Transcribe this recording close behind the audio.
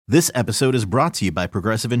This episode is brought to you by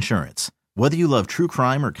Progressive Insurance. Whether you love true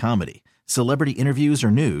crime or comedy, celebrity interviews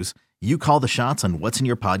or news, you call the shots on what's in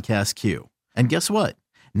your podcast queue. And guess what?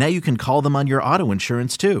 Now you can call them on your auto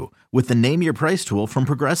insurance too with the Name Your Price tool from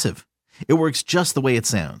Progressive. It works just the way it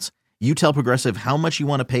sounds. You tell Progressive how much you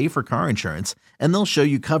want to pay for car insurance, and they'll show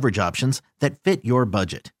you coverage options that fit your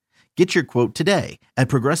budget. Get your quote today at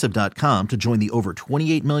Progressive.com to join the over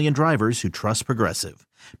 28 million drivers who trust Progressive.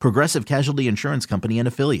 Progressive Casualty Insurance Company and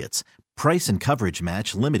Affiliates. Price and coverage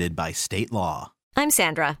match limited by state law. I'm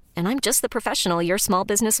Sandra, and I'm just the professional your small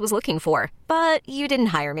business was looking for. But you didn't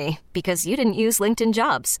hire me because you didn't use LinkedIn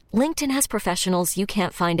Jobs. LinkedIn has professionals you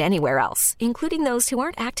can't find anywhere else, including those who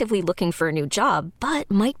aren't actively looking for a new job, but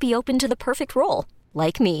might be open to the perfect role,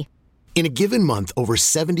 like me. In a given month, over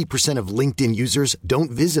 70% of LinkedIn users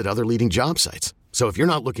don't visit other leading job sites. So if you're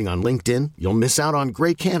not looking on LinkedIn, you'll miss out on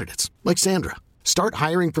great candidates like Sandra. Start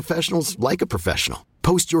hiring professionals like a professional.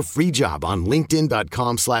 Post your free job on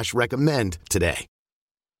linkedin.com/recommend today.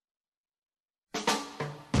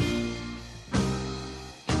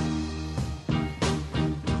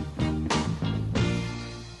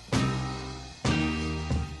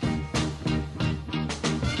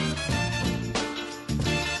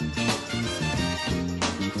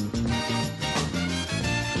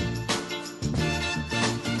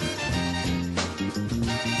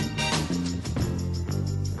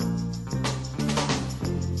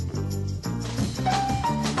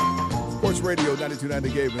 Sports Radio 92.9 The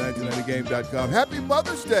Game and 92.9thegame.com. Happy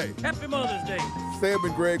Mother's Day. Happy Mother's Day. Sam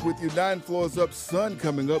and Greg with you. 9 floors up, sun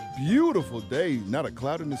coming up. Beautiful day. Not a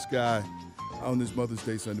cloud in the sky on this Mother's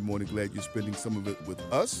Day Sunday morning. Glad you're spending some of it with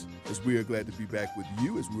us, as we are glad to be back with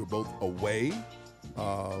you, as we were both away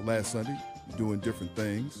last Sunday doing different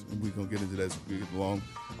things. And we're going to get into that as we get along.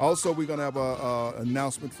 Also, we're going to have an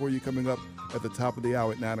announcement for you coming up at the top of the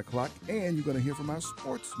hour at 9 o'clock. And you're going to hear from our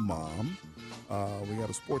sports mom. We got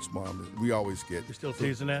a sports mom that we always get. You're still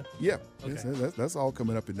teasing that? Yeah. Okay. That's all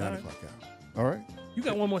coming up at 9 o'clock hour. All right? You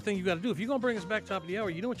got one more thing you got to do. If you're going to bring us back top of the hour,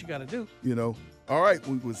 you know what you got to do. You know. All right.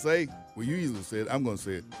 We would say, well, you usually say it. I'm going to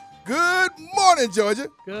say it. Good morning, Georgia.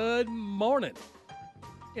 Good morning.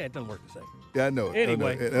 Yeah, it doesn't work the same. Yeah, I know it.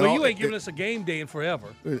 Anyway, I know it. well, you ain't giving us a game day in forever.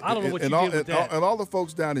 I don't know what you did with that. And all the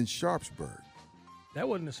folks down in Sharpsburg. That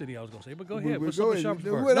wasn't the city I was going to say, but go ahead. What's go up with ahead.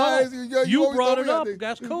 Sharpsburg? No, you brought it up.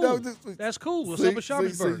 That's cool. That's cool. What's up with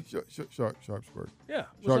Sharpsburg? Sharpsburg. Yeah.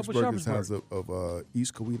 What's up with Sharpsburg is the Sharpsburg? house of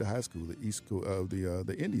East Coweta High School,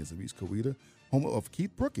 the Indians of East Coweta, home of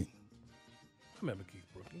Keith Brooking. I remember Keith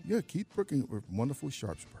Brooking. Yeah, Keith Brooking, wonderful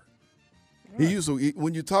Sharpsburg. He used to,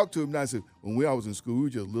 when you talk to him, I said, when I was in school, we were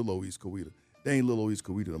just little old East Coweta. They ain't little old East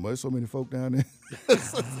Coweta no more. There's so many folk down there.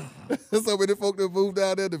 There's so many folk that moved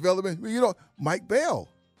down there, development. You know, Mike Bell.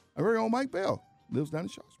 Our very own Mike Bell lives down in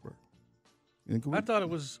Sharpsburg. I thought it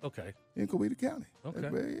was, okay. In Coweta County. Okay.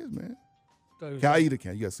 That's where he is, man. Coweta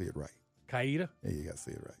County. You got to say it right. Coweta? Yeah, you got to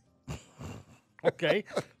say it right. Okay.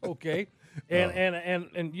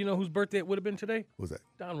 And you know whose birthday it would have been today? What's that?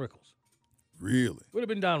 Don Rickles. Really? Would have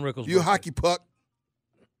been Don Rickles' You a birthday, hockey puck?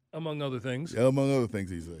 among other things. Yeah, among other things,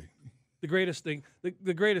 he say. The greatest thing,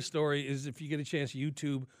 the greatest story is if you get a chance to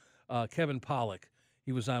YouTube Kevin Pollak.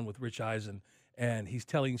 He was on with Rich Eisen, and he's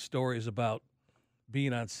telling stories about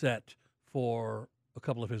being on set for a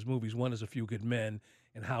couple of his movies. One is A Few Good Men,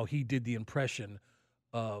 and how he did the impression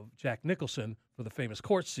of Jack Nicholson for the famous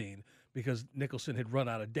court scene because Nicholson had run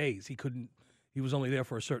out of days. He was only there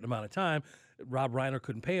for a certain amount of time. Rob Reiner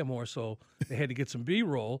couldn't pay him more, so they had to get some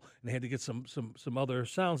B-roll, and they had to get some other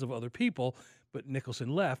sounds of other people, but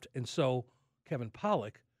Nicholson left, and so Kevin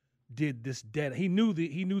Pollak did this dead. He knew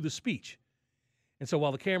the speech. And so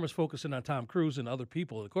while the camera's focusing on Tom Cruise and other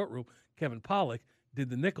people in the courtroom, Kevin Pollak did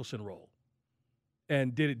the Nicholson role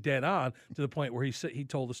and did it dead on to the point where he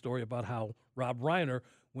told the story about how Rob Reiner,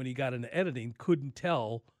 when he got into editing, couldn't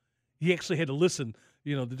tell. He actually had to listen,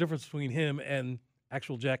 the difference between him and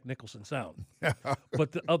actual Jack Nicholson sound.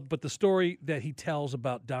 But the story that he tells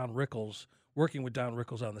about Don Rickles, working with Don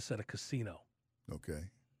Rickles on the set of Casino. Okay.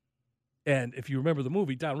 And if you remember the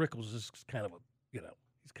movie, Don Rickles is kind of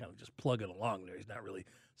he's kind of just plugging along there. He's not really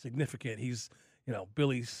significant. He's,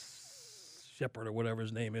 Billy Shepard or whatever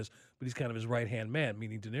his name is, but he's kind of his right-hand man,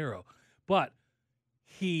 meaning De Niro. But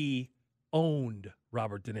he owned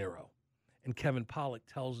Robert De Niro. And Kevin Pollak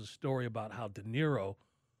tells a story about how De Niro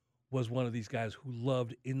was one of these guys who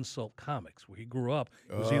loved insult comics, where he grew up.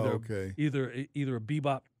 It was either a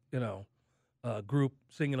bebop, group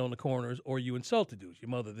singing on the corners, or you insulted dudes, your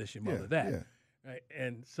mother this, your mother that. Yeah. Right?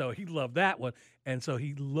 And so he loved that one. And so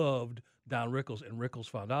he loved Don Rickles, and Rickles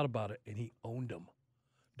found out about it, and he owned him.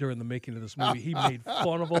 during the making of this movie. He made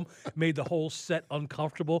fun of him, made the whole set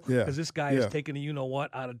uncomfortable because this guy is taking a you-know-what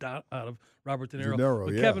out of Robert De Niro.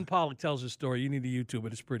 But Kevin Pollak tells his story. You need to YouTube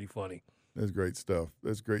it. It's pretty funny. That's great stuff.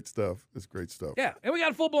 Yeah, and we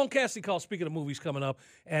got a full-blown casting call, speaking of movies, coming up.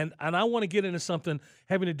 And I want to get into something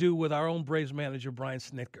having to do with our own Braves manager, Brian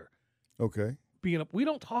Snitker. Okay. We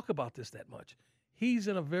don't talk about this that much. He's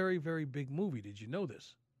in a very, very big movie. Did you know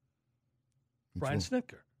this? Brian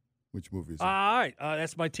Snitker. Which movie is it? All right,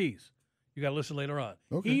 that's my tease. You got to listen later on.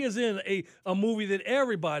 Okay. He is in a movie that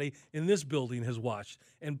everybody in this building has watched,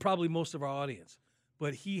 and probably most of our audience.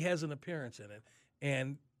 But he has an appearance in it,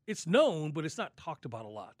 and it's known, but it's not talked about a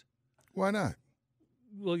lot. Why not?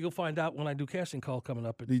 Well, you'll find out when I do casting call coming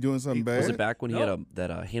up. Are you doing something bad? Was it back when he had that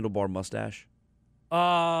handlebar mustache?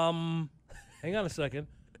 Hang on a second,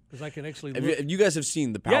 because I can actually look. You guys have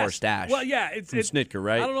seen the Power Stash. Well, yeah, it's Snitker,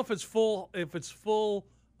 right? I don't know if it's full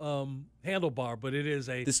handlebar, but it is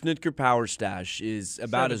a. The Snitker Power Stash is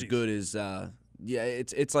about 70s. as good as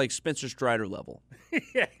it's like Spencer Strider level.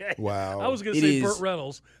 Wow. I was going to say Burt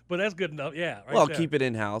Reynolds, but that's good enough. Yeah. Right well, there. keep it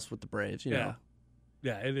in house with the Braves. You know.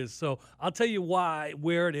 Yeah, it is. So I'll tell you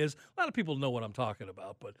where it is. A lot of people know what I'm talking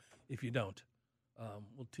about, but if you don't,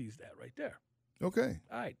 we'll tease that right there. Okay.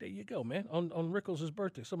 All right, there you go, man. On Rickles'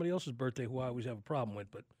 birthday, somebody else's birthday who I always have a problem with,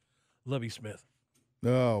 but Lovey Smith.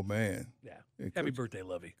 Oh, man. Yeah. Hey, Happy Coach, birthday,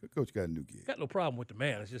 Lovey. Coach got a new gig. Got no problem with the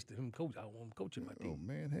man. It's just him coaching my team. Oh,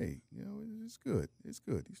 man. Hey, it's good. It's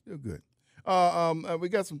good. He's still good. We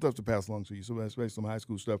got some stuff to pass along to you, so let's make some high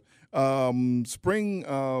school stuff.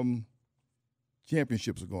 Spring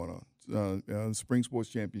championships are going on. Spring sports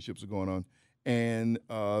championships are going on. And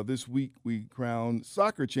this week we crowned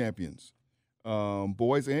soccer champions,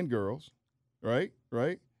 boys and girls, right?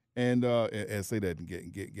 And say that and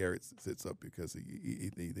get Garrett sits up because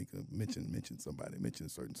he can mention somebody, mention a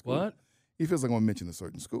certain school. What? He feels like I want to mention a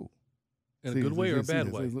certain school. In a good way or a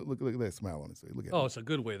bad way? Look at that smile on his face. Look at Oh, it's a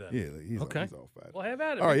good way then. Yeah, he's okay. He's all fired. Well, have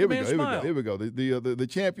at it. All right, here we Make go. the man Here we go. The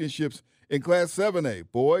championships in Class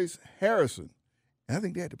 7A, boys, Harrison. And I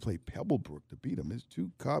think they had to play Pebblebrook to beat them. There's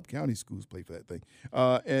 2 Cobb County schools play for that thing.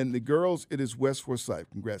 And the girls, it is West Forsyth.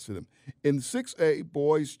 Congrats to them. In 6A,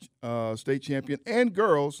 boys state champion and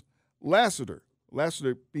girls, Lassiter.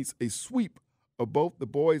 Lassiter beats a sweep of both the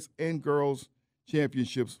boys and girls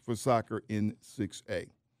championships for soccer in 6A.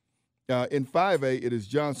 In 5A, it is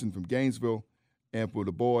Johnson from Gainesville and for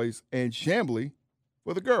the boys, and Chambly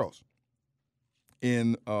for the girls.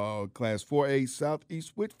 In Class 4A,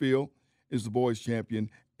 Southeast Whitfield is the boys' champion,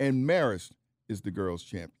 and Marist is the girls'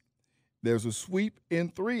 champion. There's a sweep in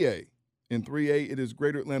 3A. In 3A, it is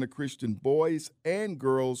Greater Atlanta Christian boys and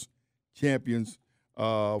girls champions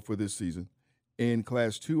for this season. In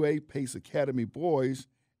Class 2A, Pace Academy boys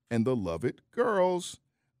and the Lovett girls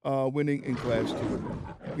winning in Class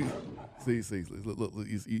 2. See, look,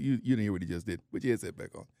 you didn't hear what he just did. Put your headset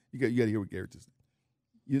back on. You got to hear what Garrett just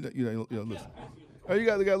did. You know, listen. Oh, you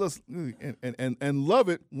got to listen. And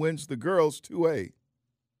Lovett wins the girls 2A.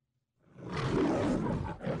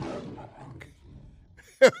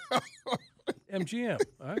 MGM,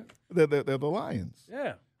 all right? They're the Lions.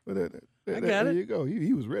 Yeah. I got it. There you go.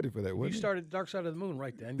 He was ready for that, wasn't You he? started Dark Side of the Moon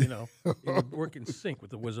right then, you would work in sync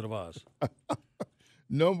with the Wizard of Oz.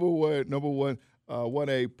 Number one,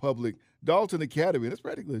 1A public, Dalton Academy. That's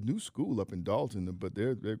practically a new school up in Dalton, but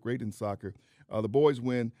they're great in soccer. The boys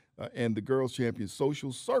win, and the girls champion,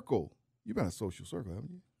 Social Circle. You've been at Social Circle,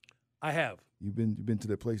 haven't you? I have. You've been to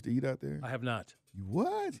that place to eat out there? I have not.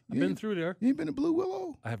 What? I've been through there. You ain't been to Blue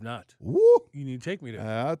Willow? I have not. Woo! You need to take me there.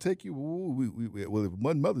 I'll take you. Well, if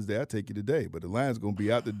one Mother's Day, I'll take you today. But the line's going to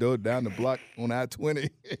be out the door down the block on I-20.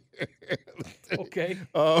 Okay.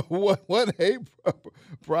 1A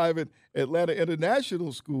private Atlanta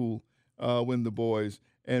International School win the boys,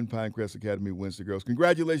 and Pinecrest Academy wins the girls.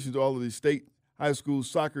 Congratulations to all of the state high school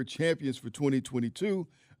soccer champions for 2022.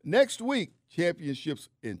 Next week, championships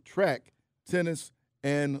in track, tennis,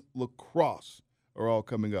 and lacrosse are all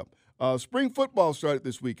coming up. Spring football started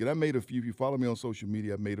this week, and I made a few. If you follow me on social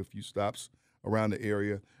media, I made a few stops around the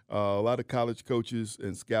area. A lot of college coaches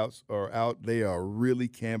and scouts are out. They are really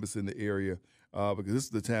canvassing the area because this is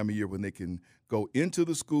the time of year when they can go into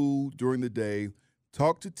the school during the day,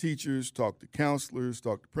 talk to teachers, talk to counselors,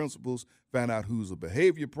 talk to principals, find out who's a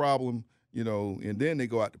behavior problem, and then they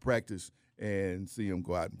go out to practice and see them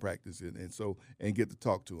go out and practice and get to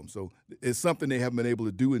talk to them. So it's something they haven't been able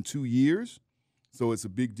to do in 2 years. So it's a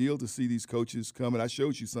big deal to see these coaches come. And I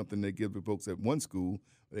showed you something they give the folks at one school.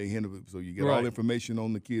 They handle it, so you get all information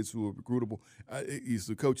on the kids who are recruitable.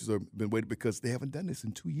 The coaches have been waiting because they haven't done this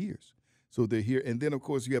in 2 years. So they're here. And then, of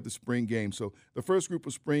course, you have the spring games. So the first group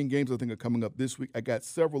of spring games, I think, are coming up this week. I got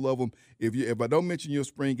several of them. If I don't mention your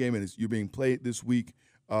spring game and you're being played this week,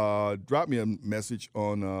 drop me a message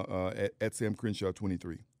on at Sam Crenshaw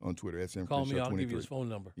 23 on Twitter. At Sam Call Crenshaw me, I'll 23. give you his phone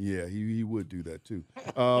number. Yeah, he would do that too.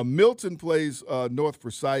 Milton plays North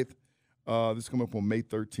Forsyth. This is coming up on May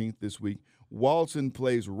 13th this week. Walton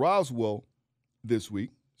plays Roswell this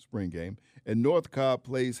week, spring game. And North Cobb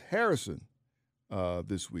plays Harrison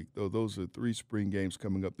this week. Those are 3 spring games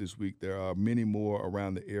coming up this week. There are many more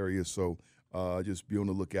around the area, so just be on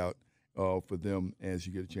the lookout for them as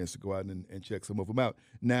you get a chance to go out and check some of them out.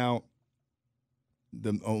 Now,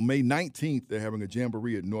 on May 19th, they're having a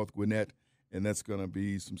jamboree at North Gwinnett, and that's going to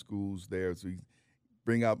be some schools there. So we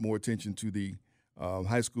bring out more attention to the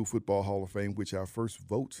High School Football Hall of Fame, which our first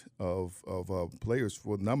vote of players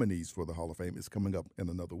for nominees for the Hall of Fame is coming up in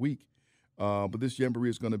another week. But this jamboree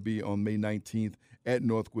is going to be on May 19th at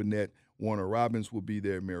North Gwinnett. Warner Robins will be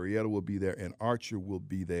there, Marietta will be there, and Archer will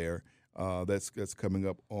be there. That's coming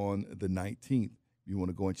up on the 19th. You want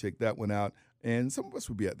to go and check that one out. And some of us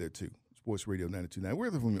will be out there too. Sports Radio 92.9.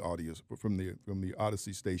 We're from the audio, from the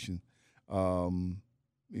Odyssey station.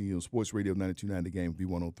 Sports Radio 92.9 The Game,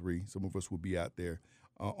 V103. Some of us will be out there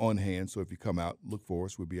on hand. So if you come out, look for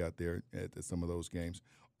us. We'll be out there at some of those games.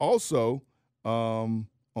 Also, on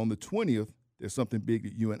the 20th, there's something big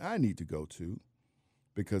that you and I need to go to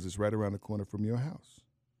because it's right around the corner from your house.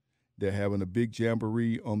 They're having a big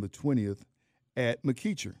jamboree on the 20th at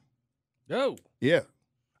McEacher. Oh. Yeah.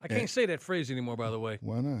 I can't say that phrase anymore, by the way.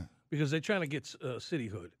 Why not? Because they're trying to get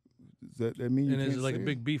cityhood. Does that mean you and can't there's like a say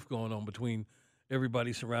big it? beef going on between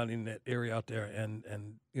everybody surrounding that area out there, and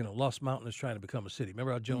Lost Mountain is trying to become a city.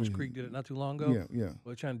 Remember how Jones Creek did it not too long ago? Yeah. Well,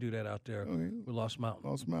 they're trying to do that out there with Lost Mountain.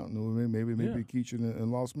 Lost Mountain, or maybe McEacher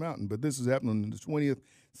and Lost Mountain. But this is happening on the 20th.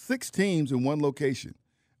 6 teams in one location.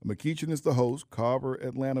 McEacher is the host. Carver,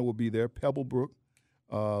 Atlanta will be there. Pebblebrook,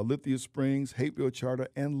 Lithia Springs, Hapeville Charter,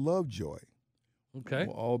 and Lovejoy. Okay.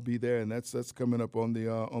 Will all be there, and that's coming up on the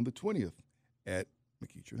 20th at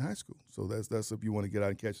McEacher High School. So that's if you want to get out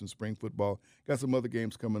and catch some spring football. Got some other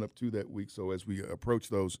games coming up too that week. So as we approach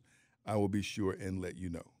those, I will be sure and let you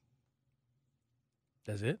know.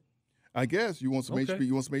 That's it? I guess you want some Okay.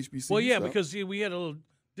 You want some HBC? Well, yeah, stuff? because we had a little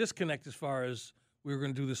disconnect as far as we were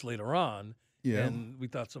going to do this later on, Yeah. and we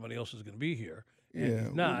thought somebody else was going to be here. And Yeah,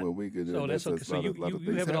 he's not. well, we could, so that's okay. a So lot you of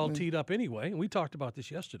things have it all happening. teed up anyway, and we talked about this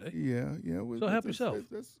yesterday. Yeah. So help yourself.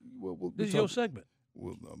 We'll This is your segment.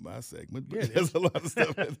 Well, not my segment, Yeah, but it there's is. a lot of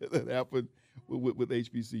stuff that happened with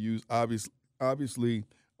HBCUs. Obviously,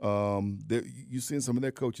 you've seen some of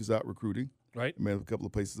their coaches out recruiting. Right. I mean, a couple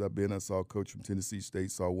of places I've been, I saw a coach from Tennessee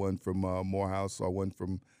State, saw one from Morehouse, saw one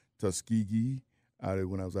from Tuskegee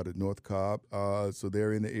when I was out at North Cobb. So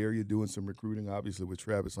they're in the area doing some recruiting. Obviously, with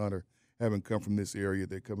Travis Hunter having come from this area,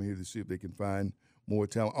 they're coming here to see if they can find more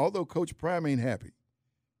talent. Although Coach Prime ain't happy.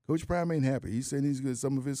 He's saying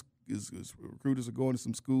some of his recruiters are going to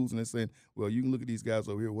some schools and they're saying, well, you can look at these guys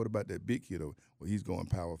over here. What about that big kid over? Well, he's going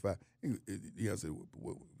Power 5. I said,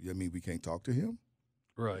 well, I mean, we can't talk to him?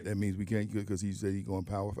 Right. That means we can't because he said he's going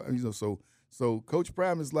Power 5. So Coach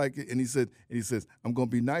Prime is like, and he says, I'm going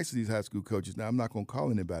to be nice to these high school coaches. Now, I'm not going to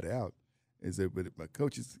call anybody out. He said, but if my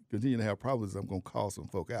coaches continue to have problems, I'm going to call some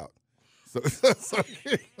folk out. So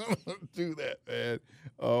do that, man.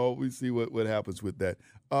 We see what happens with that.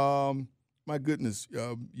 My goodness,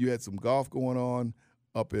 you had some golf going on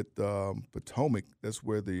up at Potomac. That's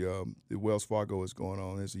where the Wells Fargo is going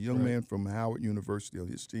on. There's a young man from Howard University on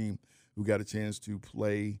his team who got a chance to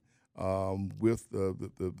play with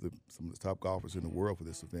some of the top golfers in the world for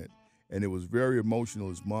this event. And it was very emotional.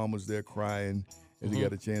 His mom was there crying as he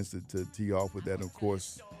got a chance to tee off with that. And, of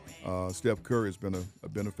course, Steph Curry has been a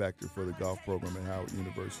benefactor for the golf program at Howard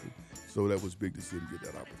University. So that was big to see him get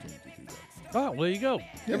that opportunity to do that. Oh, well, there you go.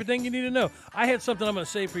 Yeah. Everything you need to know. I had something I'm going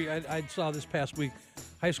to say for you. I saw this past week,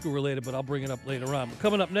 high school related, but I'll bring it up later on. But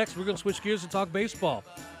coming up next, we're going to switch gears and talk baseball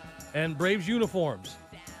and Braves uniforms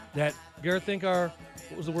that Garrett think are,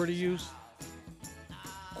 what was the word he used?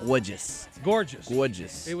 Gorgeous.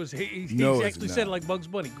 Gorgeous. It was. He No, it's actually not. said it like Bugs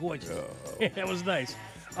Bunny. Gorgeous. That was nice.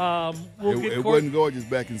 It wasn't gorgeous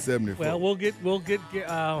back in 74. Well, we'll get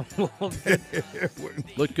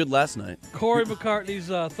Looked good last night. Corey McCartney's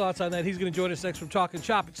thoughts on that. He's going to join us next from Talking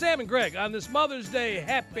Chop. It's Sam and Greg on this Mother's Day.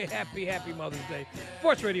 Happy Mother's Day.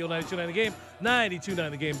 Sports Radio 92.9 The Game,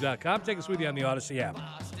 929thegame.com. Take us with you on the Odyssey app.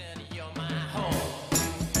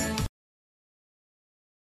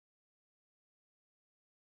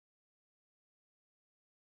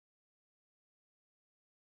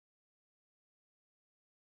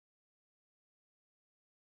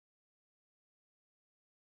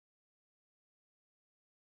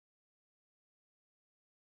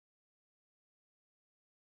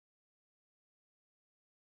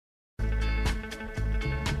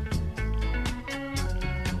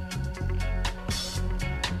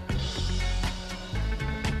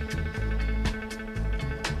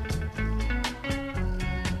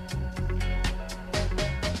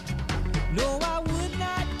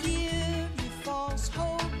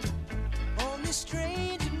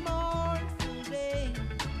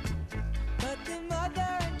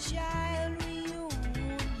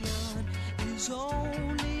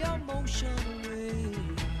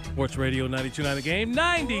 Sports Radio 92.9 The Game,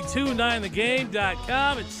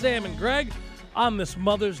 92.9thegame.com. It's Sam and Greg on this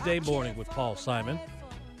Mother's Day morning with Paul Simon.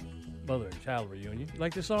 Mother and child reunion. You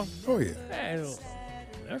like this song? Oh, yeah.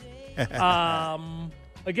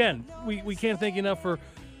 Again, we can't thank you enough for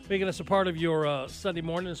making us a part of your Sunday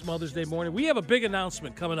morning, this Mother's Day morning. We have a big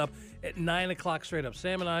announcement coming up at 9 o'clock straight up.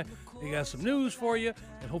 Sam and we got some news for you,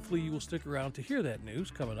 and hopefully you will stick around to hear that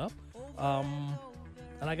news coming up.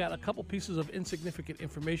 And I got a couple pieces of insignificant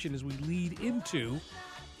information as we lead into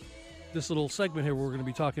this little segment here where we're going to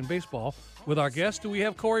be talking baseball with our guest. Do we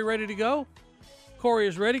have Corey ready to go? Corey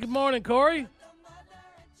is ready. Good morning, Corey.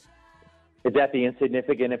 Is that the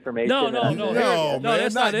insignificant information? No,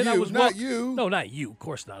 that's not it. Not you. No, not you. Of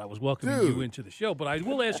course not. I was welcoming you into the show. But I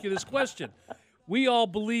will ask you this question. We all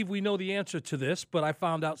believe we know the answer to this, but I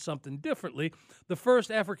found out something differently. The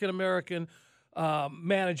first African-American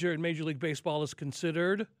manager in Major League Baseball is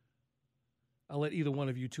considered. I'll let either one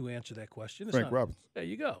of you two answer that question. Frank Robinson. There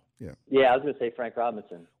you go. Yeah, I was going to say Frank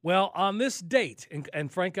Robinson. Well, on this date, and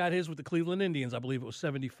Frank got his with the Cleveland Indians, I believe it was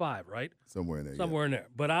 75, right? Somewhere in there. Somewhere in there.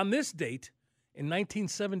 But on this date, in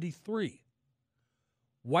 1973,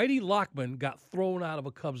 Whitey Lockman got thrown out of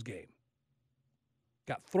a Cubs game.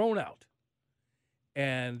 Got thrown out.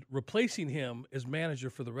 And replacing him as manager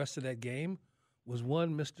for the rest of that game was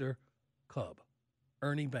one Mr. Cub,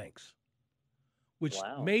 Ernie Banks, which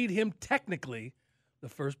made him technically the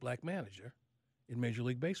first black manager in Major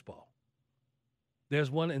League Baseball. There's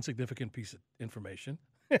one insignificant piece of information.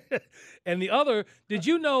 And the other, did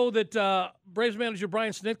you know that Braves manager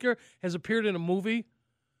Brian Snitker has appeared in a movie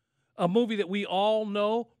that we all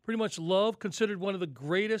know, pretty much love, considered one of the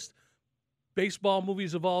greatest baseball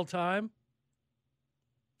movies of all time?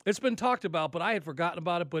 It's been talked about, but I had forgotten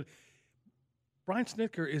about it. But Brian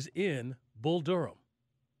Snitker is in Bull Durham.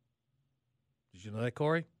 Did you know that,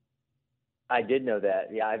 Corey? I did know that.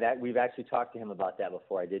 Yeah, we've actually talked to him about that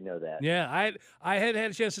before. I did know that. Yeah, I had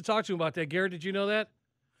a chance to talk to him about that. Garrett, did you know that?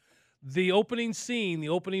 The opening scene, the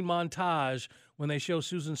opening montage, when they show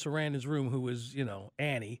Susan Sarandon's room, who is,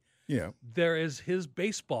 Annie. Yeah. There is his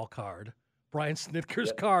baseball card. Brian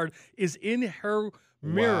Snitker's card is in her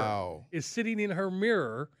mirror. Wow. Is sitting in her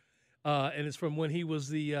mirror, and it's from when he was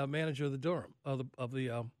the manager of the Durham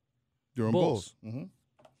Durham Bulls. Mm-hmm.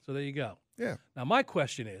 So there you go. Yeah. Now my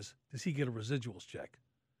question is, does he get a residuals check?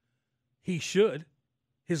 He should.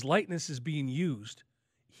 His likeness is being used.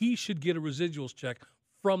 He should get a residuals check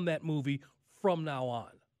from that movie from now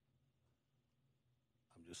on.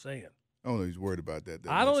 I'm just saying. I don't know if he's worried about that.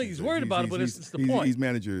 I don't think he's worried about it, but it's the point. He's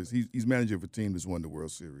manager of a team that's won the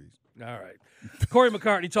World Series. All right. Corey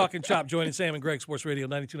McCartney, Talking Chop, joining Sam and Greg, Sports Radio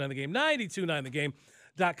 92.9 The Game,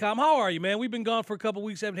 92.9thegame.com. How are you, man? We've been gone for a couple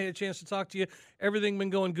weeks. Haven't had a chance to talk to you. Everything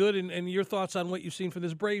been going good, and your thoughts on what you've seen for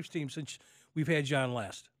this Braves team since we've had John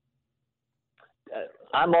last?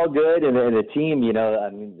 I'm all good, and the team, you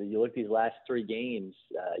look at these last three games,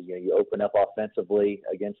 you open up offensively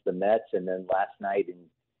against the Mets, and then last night, and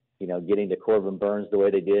getting to Corbin Burns the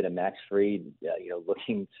way they did, and Max Fried,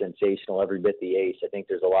 looking sensational, every bit the ace. I think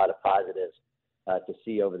there's a lot of positives to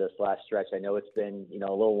see over this last stretch. I know it's been, a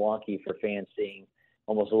little wonky for fans seeing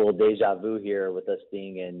almost a little deja vu here with us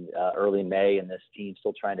being in early May and this team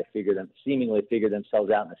still trying to seemingly figure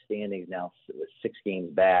themselves out in the standings now with 6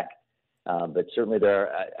 games back. But certainly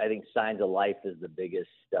I think signs of life is the biggest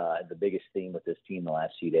theme with this team the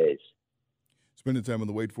last few days. Spending time on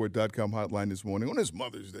the waitforit.com hotline this morning on this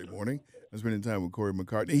Mother's Day morning. I'm spending time with Corey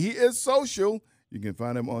McCartney. He is social. You can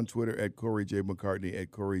find him on Twitter at Corey J. McCartney,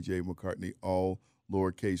 at Corey J. McCartney, all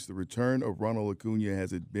lowercase. The return of Ronald Acuna,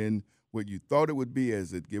 has it been what you thought it would be?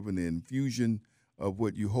 Has it given the infusion of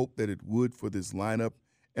what you hoped that it would for this lineup?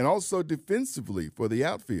 And also defensively for the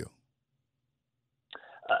outfield?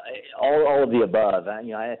 All of the above.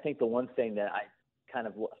 I think the one thing that I kind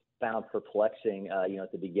of found perplexing,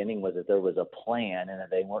 at the beginning was that there was a plan and that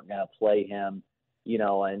they weren't going to play him,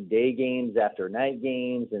 on day games after night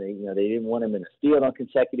games, and they didn't want him in the field on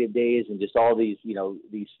consecutive days, and just all these,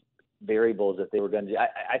 these variables that they were going to do.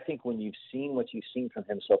 I think when you've seen what you've seen from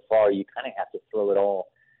him so far, you kind of have to throw it all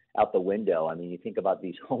out the window. I mean, you think about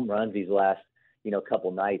these home runs these last,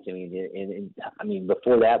 couple nights. I mean,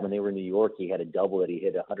 before that, when they were in New York, he had a double that he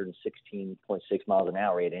hit 116.6 miles an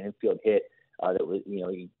hour. He had an infield hit that was,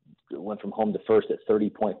 he went from home to first at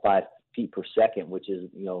 30.5 feet per second, which is,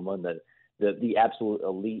 among the absolute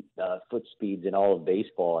elite foot speeds in all of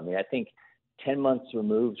baseball. I mean, I think 10 months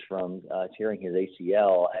removed from tearing his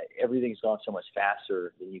ACL, everything's gone so much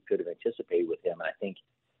faster than you could have anticipated with him. And I think,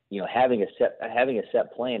 having a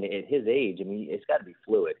set plan at his age, I mean, it's got to be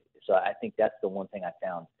fluid. So I think that's the one thing I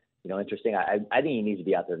found, interesting. I think he needs to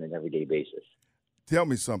be out there on an everyday basis. Tell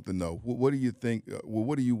me something, though. What do you think?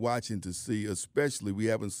 What are you watching to see? Especially, we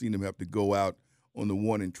haven't seen him have to go out on the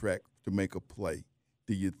warning track to make a play.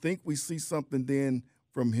 Do you think we see something then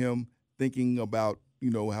from him thinking about,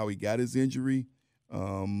 how he got his injury?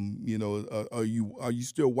 Are you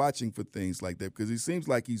still watching for things like that? Because it seems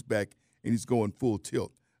like he's back and he's going full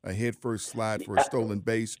tilt, a head-first slide for a stolen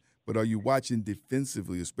base. But are you watching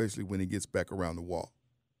defensively, especially when he gets back around the wall?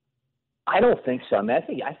 I don't think so. I mean,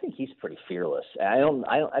 I think he's pretty fearless. I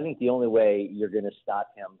think the only way you're going to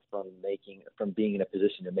stop him from being in a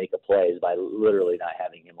position to make a play is by literally not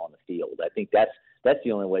having him on the field. I think that's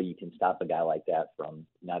the only way you can stop a guy like that from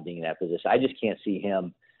not being in that position. I just can't see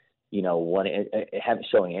him,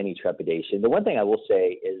 showing any trepidation. The one thing I will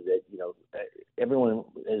say is that everyone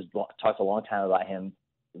has talked a long time about him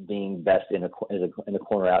being best in a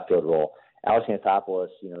corner outfield role. Alex Anthopoulos,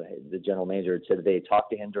 the general manager, had said that they talked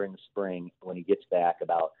to him during the spring when he gets back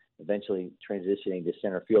about eventually transitioning to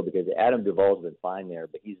center field because Adam Duvall's been fine there,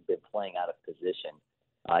 but he's been playing out of position.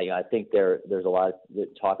 I think there's a lot of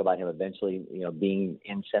talk about him eventually, being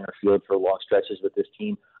in center field for long stretches with this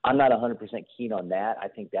team. I'm not 100% keen on that. I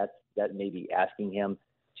think that may be asking him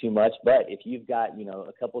too much. But if you've got,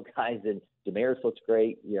 a couple of guys, and Damaris looks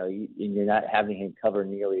great, and you're not having him cover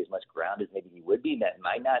nearly as much ground as maybe he would be, that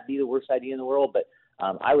might not be the worst idea in the world. But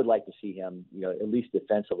I would like to see him, at least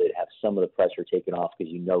defensively, to have some of the pressure taken off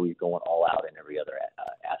because you're going all out in every other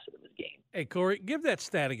asset of his game. Hey, Corey, give that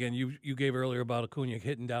stat again you gave earlier about Acuna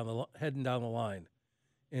heading down the line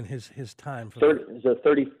in his time. For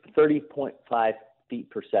 30.5 feet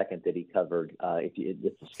per second that he covered.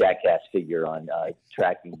 It's a StatCast figure on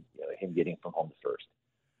tracking him getting from home to first.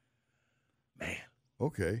 Man.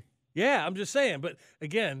 Okay. Yeah, I'm just saying. But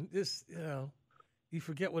again, this you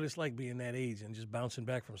forget what it's like being that age and just bouncing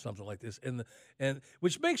back from something like this, and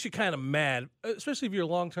which makes you kind of mad, especially if you're a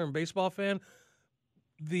long-term baseball fan.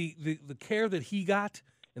 The care that he got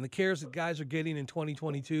and the cares that guys are getting in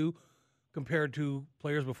 2022 compared to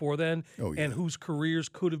players before then, and whose careers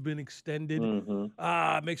could have been extended.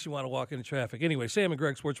 It makes you want to walk into traffic. Anyway, Sam and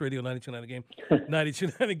Greg, Sports Radio 92.9 The Game,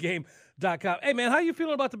 92.9thegame.com. Hey, man, how you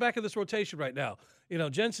feeling about the back of this rotation right now?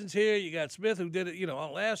 Jensen's here. You got Smith, who did it,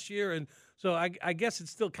 last year. And so I guess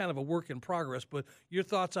it's still kind of a work in progress, but your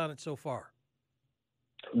thoughts on it so far?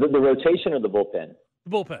 The rotation or the bullpen? The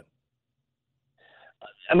bullpen.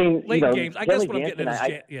 I mean, late games. I guess what I'm getting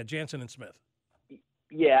at is Jansen and Smith.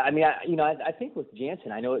 Yeah, I mean, I think with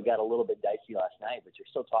Jansen, I know it got a little bit dicey last night, but you're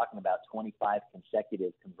still talking about 25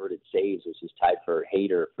 consecutive converted saves, which is tied for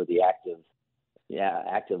Hader for the active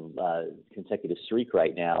consecutive streak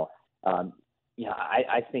right now.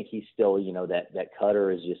 I think he's still, that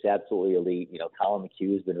cutter is just absolutely elite. Colin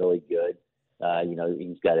McHugh has been really good.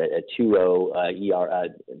 He's got a 2.0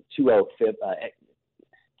 2.0 FIP.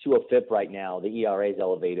 2.0 FIP right now. The ERA is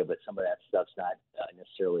elevated, but some of that stuff's not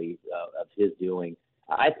necessarily of his doing.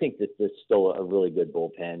 I think that this is still a really good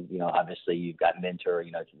bullpen. Obviously you've got Minter.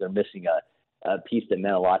 They're missing a piece that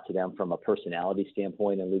meant a lot to them from a personality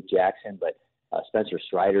standpoint in Luke Jackson, but Spencer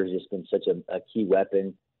Strider's just been such a key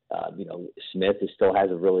weapon. Smith still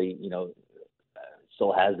has a really,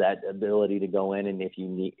 still has that ability to go in, and if you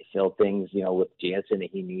need things, with Jansen that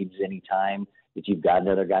he needs any time, that you've got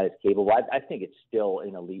another guy that's capable. I think it's still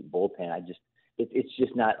an elite bullpen. It's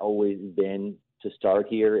just not always been to start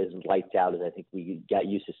here as lights out as I think we got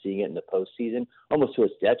used to seeing it in the postseason, almost to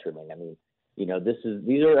its detriment. I mean,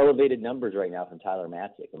 these are elevated numbers right now from Tyler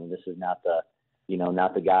Matzik. I mean, this is not the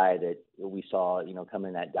guy that we saw, come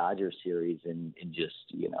in that Dodgers series and just,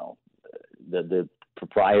 the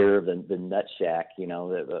proprietor of the Nut Shack, that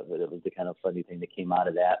was the kind of funny thing that came out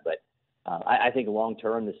of that. But I think long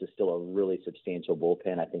term, this is still a really substantial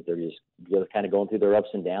bullpen. I think they're kind of going through their ups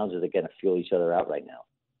and downs as they kind of feel each other out right now.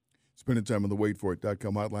 Spending time on the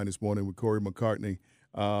waitforit.com hotline this morning with Corey McCartney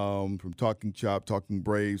from Talking Chop, Talking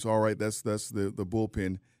Braves. All right, that's the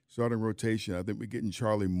bullpen starting rotation. I think we're getting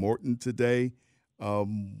Charlie Morton today.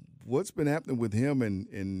 What's been happening with him,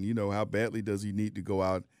 and how badly does he need to go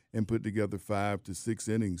out and put together 5 to 6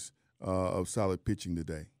 innings of solid pitching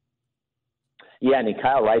today? Yeah, I mean,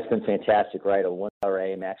 Kyle Wright's been fantastic, right? A 1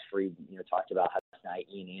 ERA. Max Fried, talked about how last night.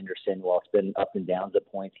 Ian Anderson, while it's been up and downs at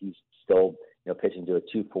points, he's still, pitching to a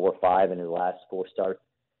 2.45 in his last 4 starts.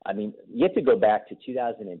 I mean, you have to go back to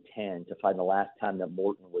 2010 to find the last time that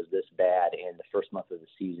Morton was this bad in the first month of the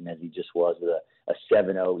season as he just was with a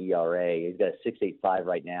 7.0 ERA. He's got a 6.85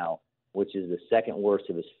 right now, which is the second worst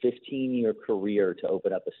of his 15-year career to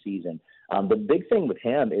open up a season. The big thing with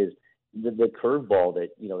him is the curveball that,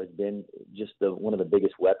 has been just one of the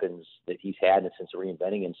biggest weapons that he's had since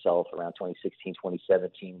reinventing himself around 2016,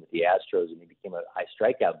 2017 with the Astros, and he became a high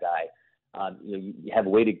strikeout guy. You have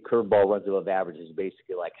weighted curveball runs above average is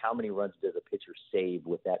basically like how many runs does a pitcher save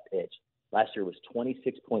with that pitch. Last year was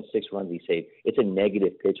 26.6 runs he saved. It's a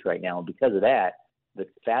negative pitch right now. And because of that, the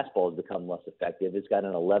fastball has become less effective. It's got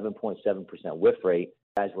an 11.7% whiff rate.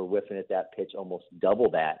 Guys were whiffing at that pitch almost double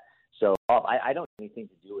that. So I don't have anything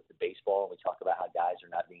to do with the baseball. We talk about how guys are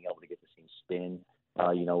not being able to get the same spin,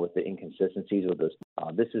 with the inconsistencies with this.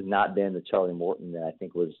 This has not been the Charlie Morton that I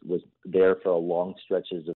think was there for a long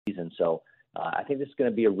stretches of the season. So I think this is going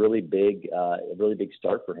to be a really big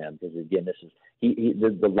start for him because again, this is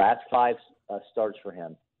the last 5 starts for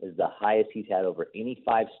him is the highest he's had over any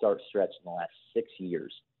 5-start stretch in the last 6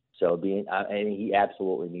 years. So he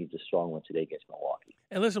absolutely needs a strong one today against Milwaukee.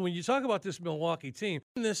 And listen, when you talk about this Milwaukee team,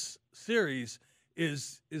 this series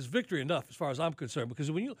is victory enough as far as I'm concerned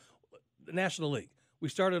because when the National League, we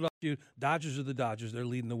started off, Dodgers are the Dodgers, they're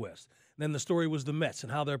leading the West. And then the story was the Mets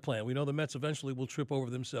and how they're playing. We know the Mets eventually will trip over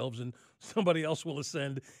themselves and somebody else will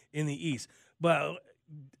ascend in the East. But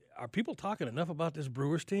are people talking enough about this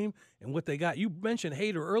Brewers team and what they got? You mentioned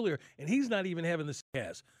Hader earlier, and he's not even having the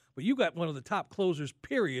gas. But you got one of the top closers,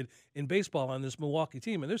 period, in baseball on this Milwaukee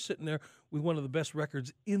team, and they're sitting there with one of the best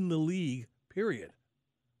records in the league, period.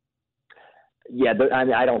 Yeah, but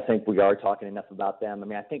I don't think we are talking enough about them. I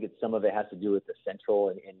mean, I think some of it has to do with the Central,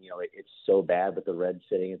 and it's so bad with the Reds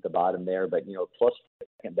sitting at the bottom there. But plus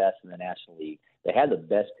second best in the National League, they had the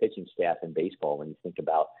best pitching staff in baseball when you think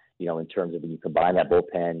about in terms of when you combine that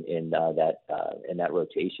bullpen in that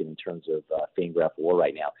rotation in terms of Fangraph WAR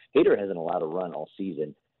right now. Hader hasn't allowed a run all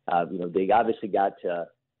season. They obviously got to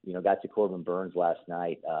Corbin Burns last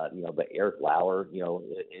night, but Eric Lauer,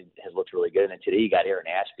 it has looked really good. And then today you got Aaron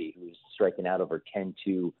Ashby, who's striking out over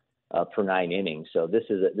 10-2 per 9 innings. So this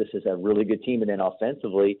is a really good team. And then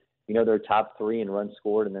offensively, they're top 3 in runs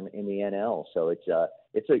scored in the NL. So it's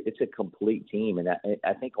a complete team. And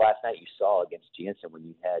I think last night you saw against Jansen when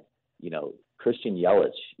you had, Christian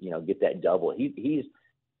Yelich, get that double.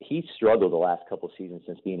 He's struggled the last couple of seasons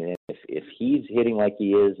since being in. If he's hitting like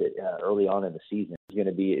he is early on in the season,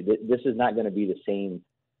 this is not going to be the same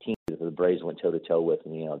team that the Braves went toe-to-toe with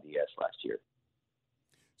in the NLDS last year.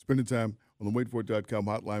 Spending time on the waitfor.com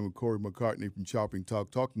hotline with Corey McCartney from Chopping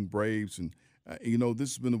Talk, talking Braves. And,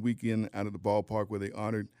 this has been a weekend out at the ballpark where they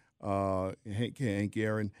honored Hank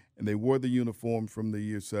Aaron, and they wore the uniform from the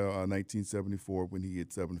year 1974 when he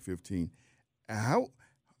hit 715.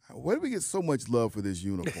 Where do we get so much love for this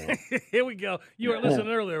uniform? Here we go. You were listening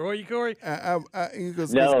earlier, were you, Corey? No.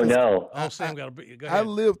 Oh, Sam got to go ahead. I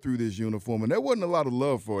lived through this uniform, and there wasn't a lot of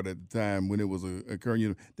love for it at the time when it was a current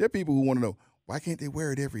uniform. There are people who want to know, why can't they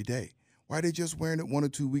wear it every day? Why are they just wearing it 1 or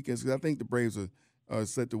 2 weekends? Because I think the Braves are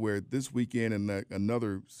set to wear it this weekend and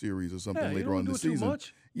another series or something later on this season. Too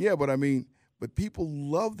much. Yeah, but people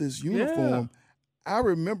love this uniform. Yeah. I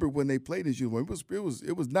remember when they played this uniform.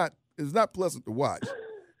 It was not pleasant to watch.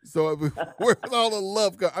 So where's all the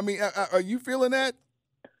love go? I mean, are you feeling that?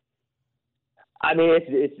 I mean,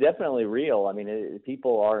 it's definitely real. I mean,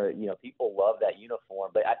 people love that uniform,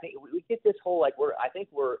 but I think we get this whole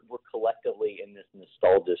we're collectively in this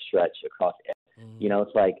nostalgia stretch across.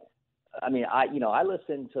 It's like, I mean, I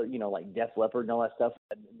listen to like Def Leppard and all that stuff.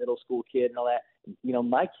 Middle school kid and all that.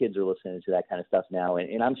 My kids are listening to that kind of stuff now,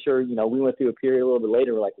 and I'm sure we went through a period a little bit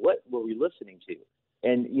later. We're like, what were we listening to?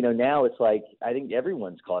 And, now it's like I think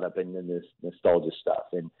everyone's caught up in this nostalgia stuff.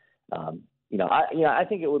 And, I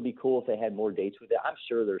think it would be cool if they had more dates with it. I'm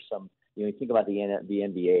sure there's some, you think about the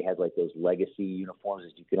NBA has like those legacy uniforms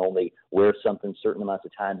that you can only wear something certain amounts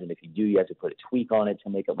of times. And if you do, you have to put a tweak on it to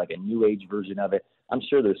make it like a new age version of it. I'm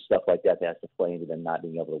sure there's stuff like that has to play into them not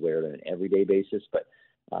being able to wear it on an everyday basis. But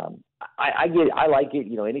I like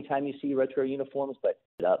it, anytime you see retro uniforms, but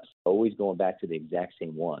it's always going back to the exact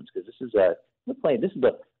same ones because this is the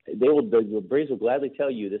Braves will gladly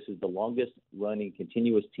tell you this is the longest running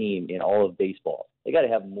continuous team in all of baseball. They got to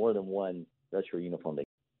have more than one retro uniform.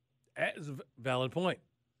 That is a valid point.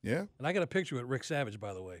 Yeah. And I got a picture with Rick Savage,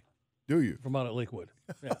 by the way. Do you? From out at Lakewood.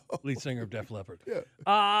 Yeah, lead singer of Def Leppard.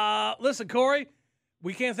 Yeah. Listen, Corey,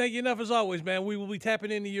 we can't thank you enough as always, man. We will be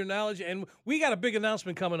tapping into your knowledge, and we got a big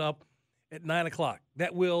announcement coming up at 9 o'clock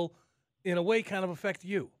that will, in a way, kind of affect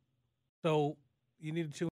you. So you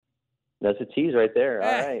need to. That's a tease right there.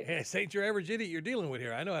 All right. This ain't your average idiot you're dealing with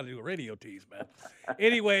here. I know how to do a radio tease, man.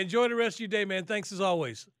 Anyway, enjoy the rest of your day, man. Thanks as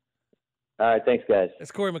always. All right. Thanks, guys.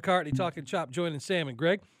 That's Corey McCartney talking Chop, joining Sam and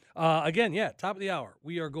Greg. Again, top of the hour.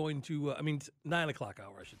 We are going to, 9 o'clock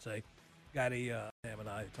hour, I should say. Got Sam and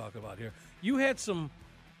I talking about here. You had some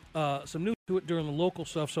news to it during the local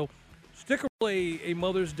stuff, so stick a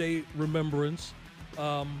Mother's Day remembrance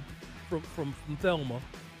from Thelma.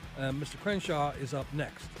 Mr. Crenshaw is up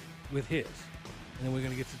next. with his. And then we're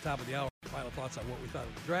going to get to the top of the hour, final thoughts on what we thought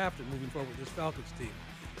of the draft and moving forward with this Falcons team.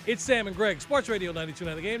 It's Sam and Greg, Sports Radio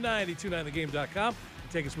 92.9 The Game, 92.9thegame.com.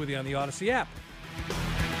 Take us with you on the Odyssey app.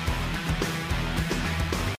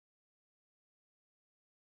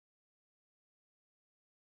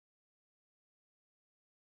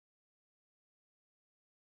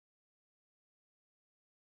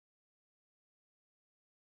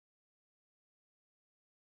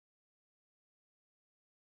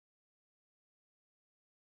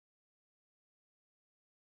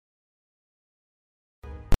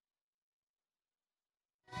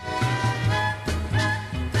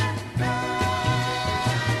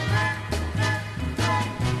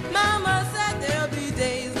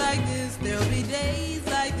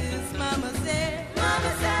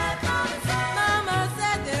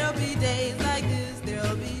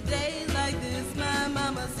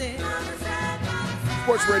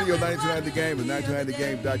 Sports Radio 92.9 The Game and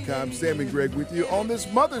 92.9thegame.com. Sam and Greg with you on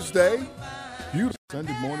this Mother's Day. Beautiful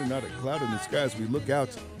Sunday morning, not a cloud in the sky as we look out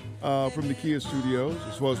from the Kia studios.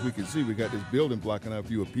 As far as we can see, we got this building blocking our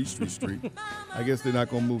view of Peachtree Street. I guess they're not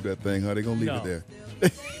going to move that thing, huh? They're going to leave it there.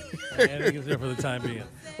 I think it's there for the time being.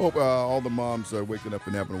 Hope all the moms are waking up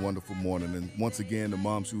and having a wonderful morning. And once again, the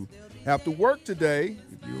moms who have to work today,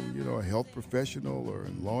 if you're a health professional or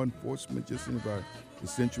in law enforcement, just any of our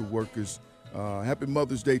essential workers, happy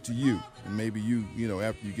Mother's Day to you. And maybe you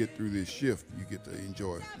after you get through this shift, you get to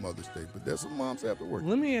enjoy Mother's Day. But there's some moms have to work.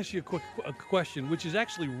 Let me ask you a question, which is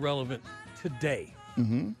actually relevant today.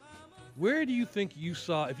 Mm-hmm. Where do you think you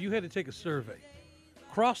saw, if you had to take a survey,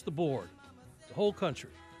 across the board, the whole country,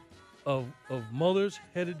 of mothers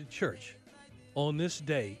headed to church on this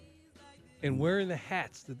day and wearing the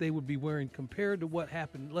hats that they would be wearing compared to what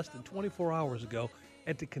happened less than 24 hours ago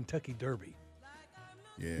at the Kentucky Derby?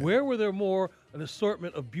 Yeah. Where were there more an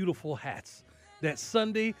assortment of beautiful hats? That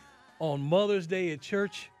Sunday on Mother's Day at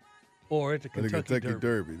church or at the Kentucky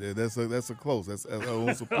Derby? That's a close. That's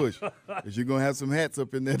almost a push. Because you're going to have some hats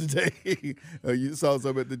up in there today. You saw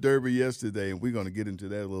some at the Derby yesterday, and we're going to get into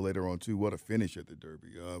that a little later on, too. What a finish at the Derby.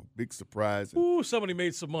 Big surprise. Ooh, somebody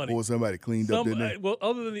made some money. Or somebody cleaned up, didn't they? Well,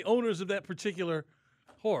 other than the owners of that particular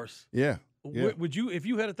horse. Yeah. Would you, if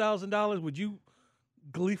you had $1,000, would you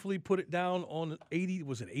gleefully put it down on 80?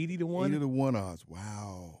 Was it 80 to 1? 80 to 1 odds.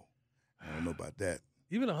 Wow. I don't know about that.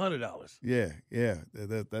 Even $100. Yeah.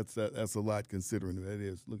 That's a lot considering that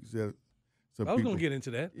is. Look, I was going to get into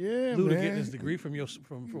that. Yeah, Luda man. getting his degree from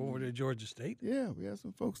over there, Georgia State. Yeah, we have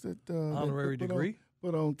some folks that honorary degree.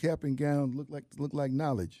 Put on cap and gown, look like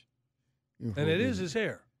knowledge. And it is his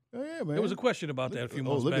hair. Oh, yeah, man. There was a question about that a few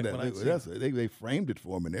months back. Look at that. They framed it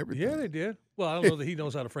for him and everything. Yeah, they did. Well, I don't know that he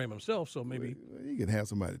knows how to frame himself, so maybe. Well, he can have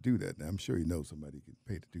somebody do that. Now, I'm sure he knows somebody he can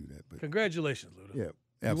pay to do that. But congratulations, Luda. Yeah,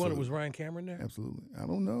 absolutely. You wonder, was Ryan Cameron there? Absolutely. I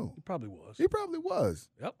don't know. He probably was. He probably was.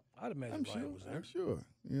 Yep. I'd imagine Ryan was there. I'm sure.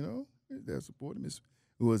 They're supporting him.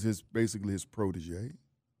 Who was basically his protege.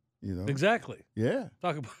 Exactly. Yeah.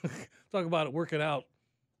 Talk about it working out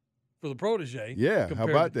for the protege. Yeah, how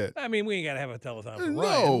about that? I mean, we ain't got to have a telethon for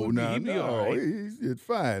Ryan. No. He'd be all right. It's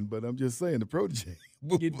fine, but I'm just saying the protege.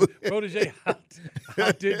 Protege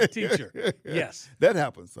outdid the teacher. Yes. That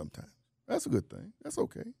happens sometimes. That's a good thing. That's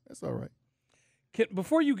okay. That's all right.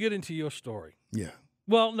 Before you get into your story. Yeah.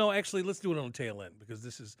 Well, no, actually, let's do it on the tail end because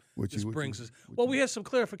this brings us. Well, we had some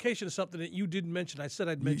clarification of something that you didn't mention. I said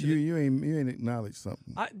I'd mention it. You ain't acknowledged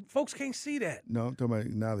something. Folks can't see that. No, I'm talking about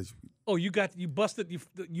acknowledge. Oh, you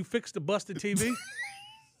fixed the busted TV?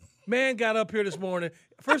 Man got up here this morning.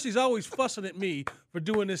 First, he's always fussing at me for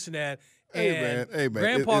doing this and that. And hey, man.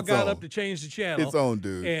 Grandpa got up to change the channel. It's on,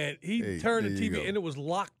 dude. And he turned the TV, and it was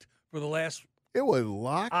locked for the last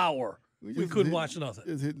hour. We couldn't watch nothing.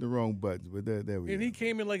 Just hitting the wrong buttons, but there we go. And he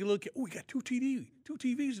came in like a little kid. Oh, we got two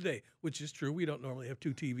TVs today, which is true. We don't normally have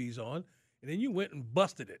two TVs on. And then you went and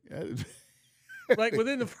busted it. Like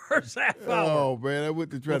within the first half hour. Oh, man, I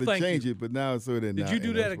went to try to change it, but now it's so that. Did you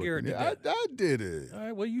do that or Garrett did that? I did it. All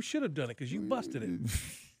right, well, you should have done it because you busted it.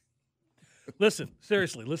 Listen,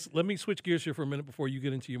 seriously, let me switch gears here for a minute before you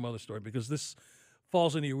get into your mother's story because this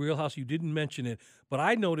falls into your wheelhouse. You didn't mention it, but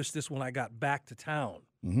I noticed this when I got back to town.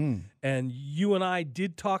 Mm-hmm. And you and I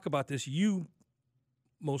did talk about this. You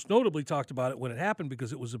most notably talked about it when it happened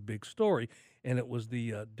because it was a big story, and it was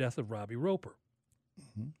the death of Robbie Roper.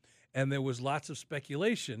 Mm-hmm. And there was lots of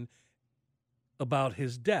speculation about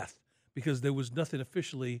his death because there was nothing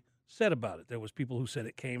officially said about it. There was people who said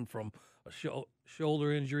it came from a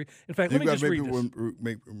shoulder injury. In fact, let me just read this.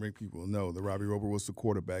 Make people know that Robbie Roper was the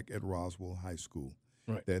quarterback at Roswell High School.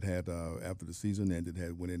 Right. That had, after the season ended,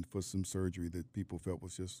 went in for some surgery that people felt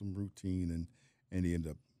was just some routine, and he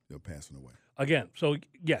ended up passing away. Again, so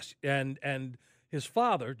yes, and his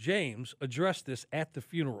father, James, addressed this at the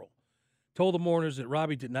funeral. Told the mourners that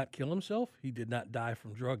Robbie did not kill himself. He did not die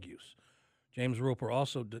from drug use. James Roper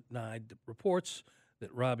also denied reports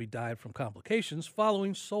that Robbie died from complications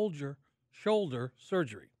following shoulder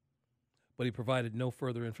surgery. But he provided no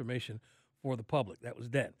further information for the public. That was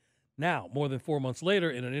then. Now, more than 4 months later,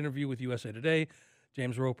 in an interview with USA Today,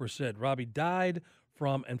 James Roper said Robbie died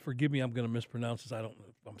from, and forgive me, I'm going to mispronounce this, I don't know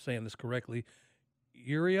if I'm saying this correctly,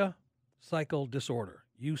 urea cycle disorder,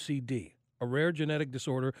 UCD, a rare genetic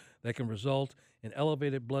disorder that can result in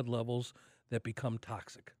elevated blood levels that become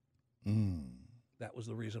toxic. That was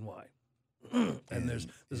the reason why. And there's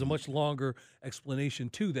a much longer explanation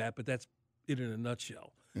to that, but that's it in a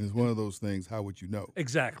nutshell. And it's one of those things, how would you know?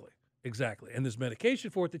 Exactly. And there's medication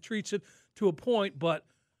for it that treats it to a point, but,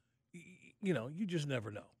 you just never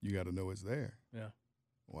know. You got to know it's there. Yeah.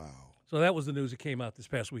 Wow. So that was the news that came out this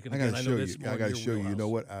past weekend. I got to show you. I got to show you. You know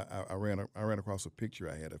what? I ran across a picture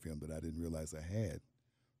I had of him that I didn't realize I had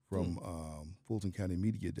from Fulton County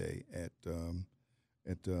Media Day at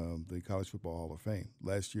the College Football Hall of Fame.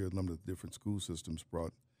 Last year, a number of different school systems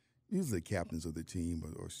brought usually captains of the team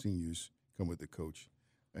or seniors come with the coach,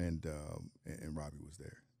 and Robbie was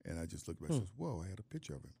there. And I just looked at it and said, whoa, I had a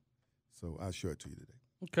picture of him. So I'll show it to you today.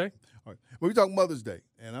 Okay. All right. Well, we talking Mother's Day,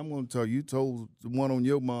 and I'm going to tell you told the one on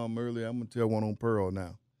your mom earlier. I'm going to tell one on Pearl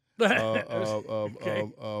now.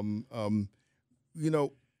 Okay.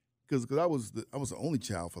 Because I was the only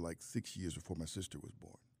child for like 6 years before my sister was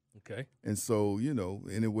born. Okay. And so,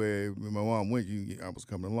 anywhere my mom went, I was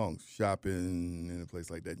coming along, shopping in a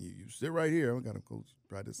place like that. You sit right here. I got to go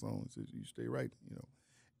practice song. So you stay right,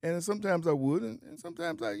 And sometimes I would, and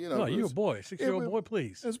sometimes I, No, you're a boy, 6-year-old boy,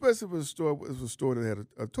 please. Especially if it was a store that had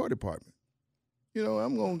a toy department.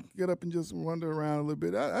 I'm going to get up and just wander around a little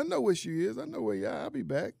bit. I know where she is. I know where I'll be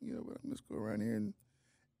back. But I'm just go around here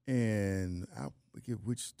and I forget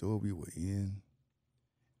which store we were in.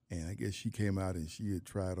 And I guess she came out and she had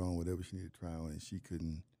tried on whatever she needed to try on, and she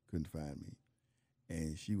couldn't find me.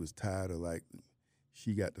 And she was tired of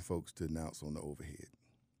she got the folks to announce on the overhead.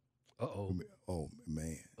 Uh-oh. Oh,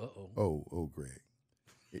 man. Uh-oh. Oh, Greg.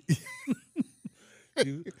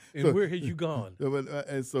 Where had you gone?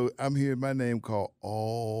 And so I'm hearing my name called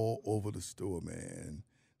all over the store, man.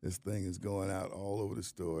 This thing is going out all over the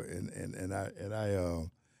store, and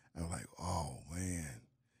I'm like, oh man,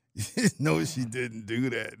 no, she didn't do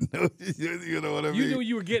that. No, you know what I mean. You knew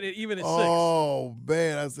you were getting it even at 6. Oh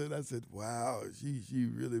man, I said, wow, she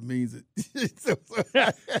really means it.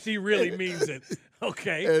 She really means it.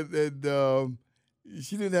 Okay. And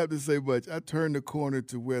she didn't have to say much. I turned the corner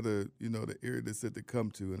to where the area that said to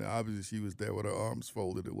come to, and obviously she was there with her arms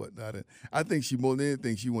folded and whatnot. And I think she more than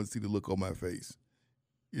anything she wanted to see the look on my face.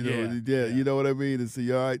 You know what I mean? And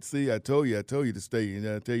see, all right, see, I told you to stay, and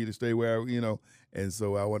I tell you to stay where And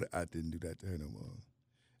so I didn't do that to her no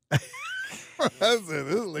more. I said,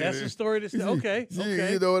 this lady, that's the story to say. Okay.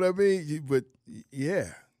 You know what I mean? But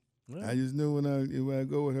yeah. Well, I just knew when I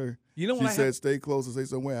go with her. She said, stay close and stay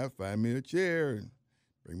somewhere. I find me a chair and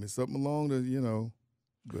bring me something along to,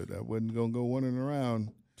 but I wasn't going to go wandering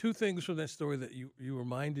around. 2 things from that story that you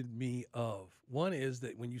reminded me of. One is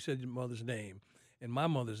that when you said your mother's name and my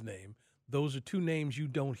mother's name, those are 2 names you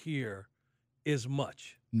don't hear as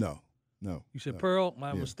much. No. You said Pearl,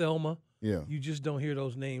 mine was Thelma. Yeah. You just don't hear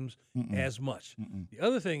those names as much. The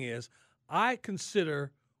other thing is, I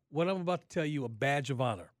consider what I'm about to tell you a badge of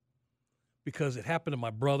honor because it happened to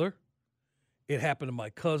my brother, it happened to my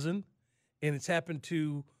cousin, and it's happened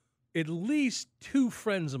to at least 2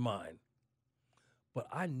 friends of mine. But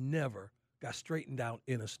I never got straightened out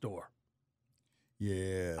in a store.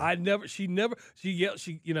 Yeah. She yelled,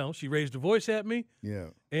 she raised her voice at me. Yeah.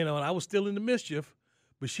 And I was still in the mischief,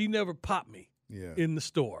 but she never popped me in the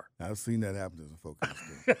store. I've seen that happen to some folks in the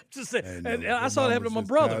store. Just saying. And I saw it happen to my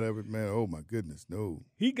brother. Man, oh my goodness, no.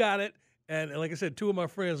 He got it, and like I said, 2 of my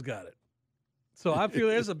friends got it. So I feel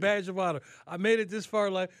that's a badge of honor. I made it this far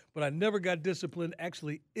in life, but I never got disciplined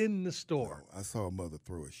actually in the store. No, I saw a mother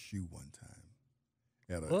throw a shoe one time.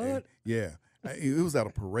 What? It was at a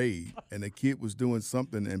parade, and the kid was doing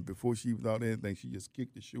something, and before she thought anything, she just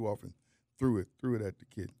kicked the shoe off and threw it at the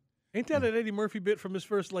kid. Ain't that an Eddie Murphy bit from his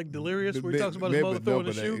first Delirious, where he talks about his mother throwing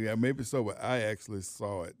a shoe? Yeah, maybe so, but I actually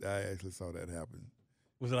saw it. I actually saw that happen.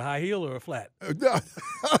 Was it a high heel or a flat? No,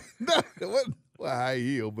 it wasn't a high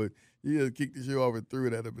heel, but he just kicked the shoe off and threw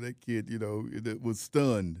it at him, and that kid, it was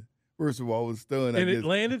stunned. First of all, it was stunned. And it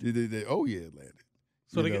landed? Oh, yeah, it landed.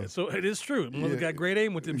 So it is true. Mother got great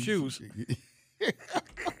aim with them shoes.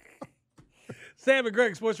 Sam and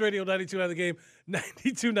Greg, Sports Radio 92.9 The Game,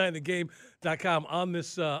 92.9thegame.com on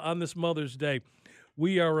this Mother's Day.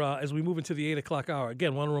 We are, as we move into the 8 o'clock hour,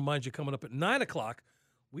 again, want to remind you, coming up at 9 o'clock,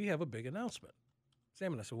 we have a big announcement.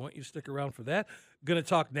 Sam and I said, why don't you stick around for that? Going to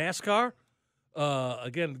talk NASCAR.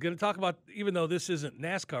 Again, going to talk about, even though this isn't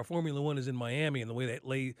NASCAR, Formula One is in Miami and the way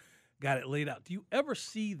that got it laid out. Do you ever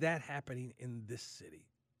see that happening in this city?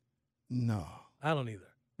 No. I don't either.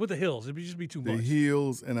 With the hills, it would just be too much. The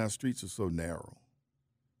hills and our streets are so narrow.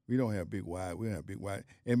 We don't have big wide.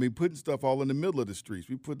 And we putting stuff all in the middle of the streets.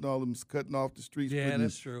 We putting all them, cutting off the streets. Yeah,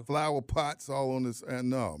 that's true. Flower pots all on this.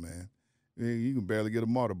 No, man. You can barely get a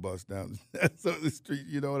MARTA bus down the street.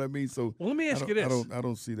 You know what I mean? So well, let me ask you this. I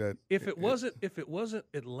don't see that. If it wasn't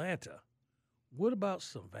Atlanta, what about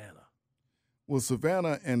Savannah? Well,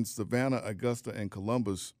 Savannah, Augusta, and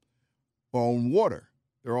Columbus are on water.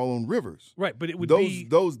 They're all on rivers. Right, but it would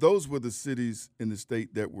those were the cities in the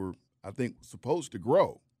state that were, I think, supposed to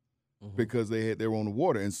grow because they were on the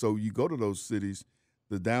water. And so you go to those cities,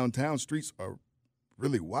 the downtown streets are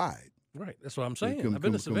really wide. Right, that's what I'm saying. I've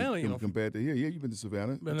been to Savannah, compared to here. Yeah, you've been to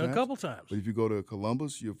Savannah. Been a couple times. But if you go to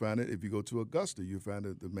Columbus, you'll find it. If you go to Augusta, you'll find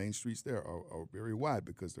that the main streets there are very wide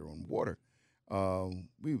because they're on water.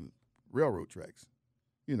 Railroad tracks.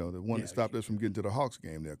 The one that stopped us from getting to the Hawks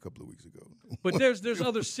game there a couple of weeks ago. But there's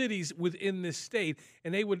other cities within this state,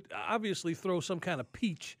 and they would obviously throw some kind of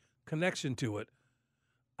peach connection to it.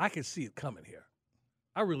 I could see it coming here.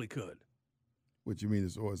 I really could. What you mean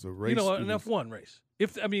is a race? An F1 race.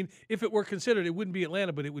 If it were considered, it wouldn't be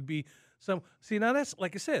Atlanta, but it would be some. See, now that's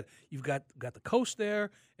like I said. You've got the coast there,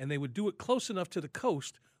 and they would do it close enough to the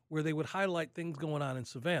coast where they would highlight things going on in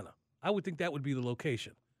Savannah. I would think that would be the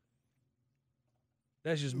location.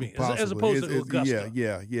 That's just me, as opposed to Augusta.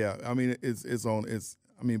 Yeah. I mean,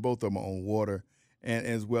 both of them are on water, and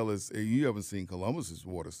as well as you haven't seen Columbus's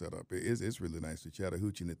water setup. It's really nice. The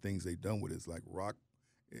Chattahoochee and the things they've done with it is like rock.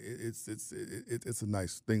 It's a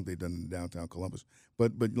nice thing they've done in downtown Columbus.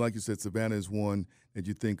 But like you said, Savannah is one that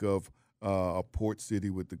you think of a port city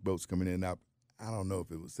with the boats coming in and out. I don't know if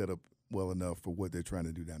it was set up well enough for what they're trying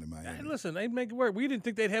to do down in Miami. Hey, listen, they make it work. We didn't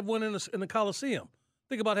think they'd have one in the Coliseum.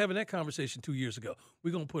 Think about having that conversation 2 years ago.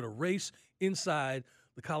 We're going to put a race inside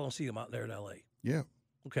the Coliseum out there in L.A. Yeah.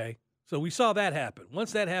 Okay. So we saw that happen.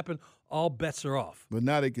 Once that happened, all bets are off. But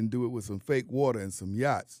now they can do it with some fake water and some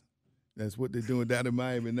yachts. That's what they're doing down in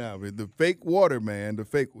Miami now. The fake water, man.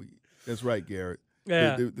 That's right, Garrett.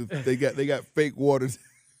 Yeah. They got fake water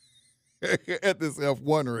at this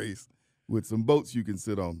F1 race with some boats you can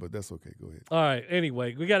sit on, but that's okay. Go ahead. All right.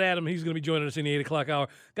 Anyway, we got Adam. He's going to be joining us in the 8 o'clock hour.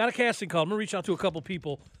 Got a casting call. I'm going to reach out to a couple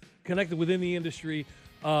people connected within the industry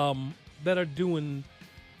that are doing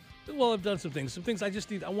 – well, I've done some things. Some things I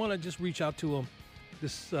want to just reach out to them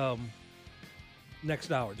this next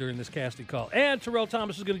hour during this casting call. And Terrell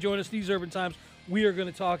Thomas is going to join us. These Urban Times. We are going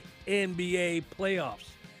to talk NBA playoffs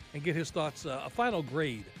and get his thoughts, a final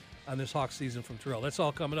grade on this Hawks season from Terrell. That's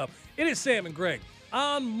all coming up. It is Sam and Greg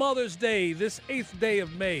on Mother's Day, this 8th day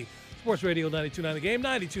of May. Sports Radio 92.9 The Game,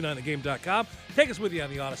 92.9thegame.com. Take us with you on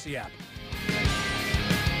the Odyssey app.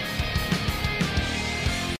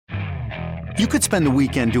 You could spend the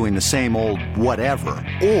weekend doing the same old whatever,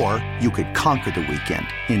 or you could conquer the weekend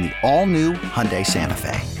in the all-new Hyundai Santa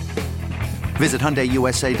Fe. Visit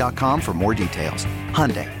HyundaiUSA.com for more details.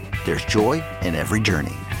 Hyundai, there's joy in every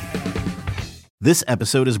journey. This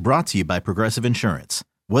episode is brought to you by Progressive Insurance.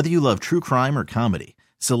 Whether you love true crime or comedy,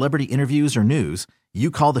 celebrity interviews or news,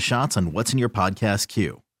 you call the shots on what's in your podcast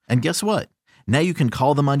queue. And guess what? Now you can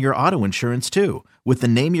call them on your auto insurance too with the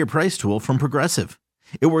Name Your Price tool from Progressive.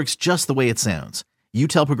 It works just the way it sounds. You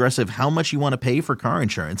tell Progressive how much you want to pay for car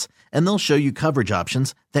insurance, and they'll show you coverage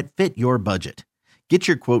options that fit your budget. Get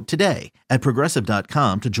your quote today at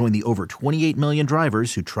Progressive.com to join the over 28 million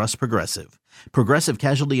drivers who trust Progressive. Progressive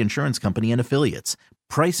Casualty Insurance Company and Affiliates.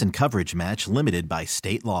 Price and coverage match limited by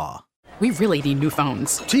state law. We really need new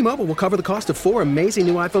phones. T-Mobile will cover the cost of 4 amazing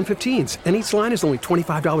new iPhone 15s, and each line is only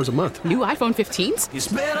 $25 a month. New iPhone 15s? It's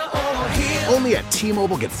better over here. Only at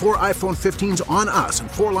T-Mobile, get 4 iPhone 15s on us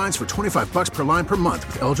and 4 lines for $25 per line per month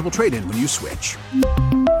with eligible trade-in when you switch.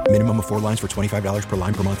 Minimum of 4 lines for $25 per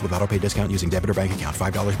line per month with autopay discount using debit or bank account.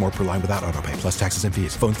 $5 more per line without autopay, plus taxes and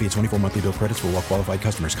fees. Phone fee at 24 monthly bill credits for well-qualified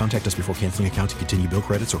customers. Contact us before canceling account to continue bill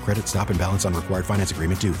credits or credit stop and balance on required finance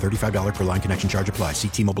agreement due. $35 per line connection charge applies. See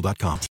T-Mobile.com.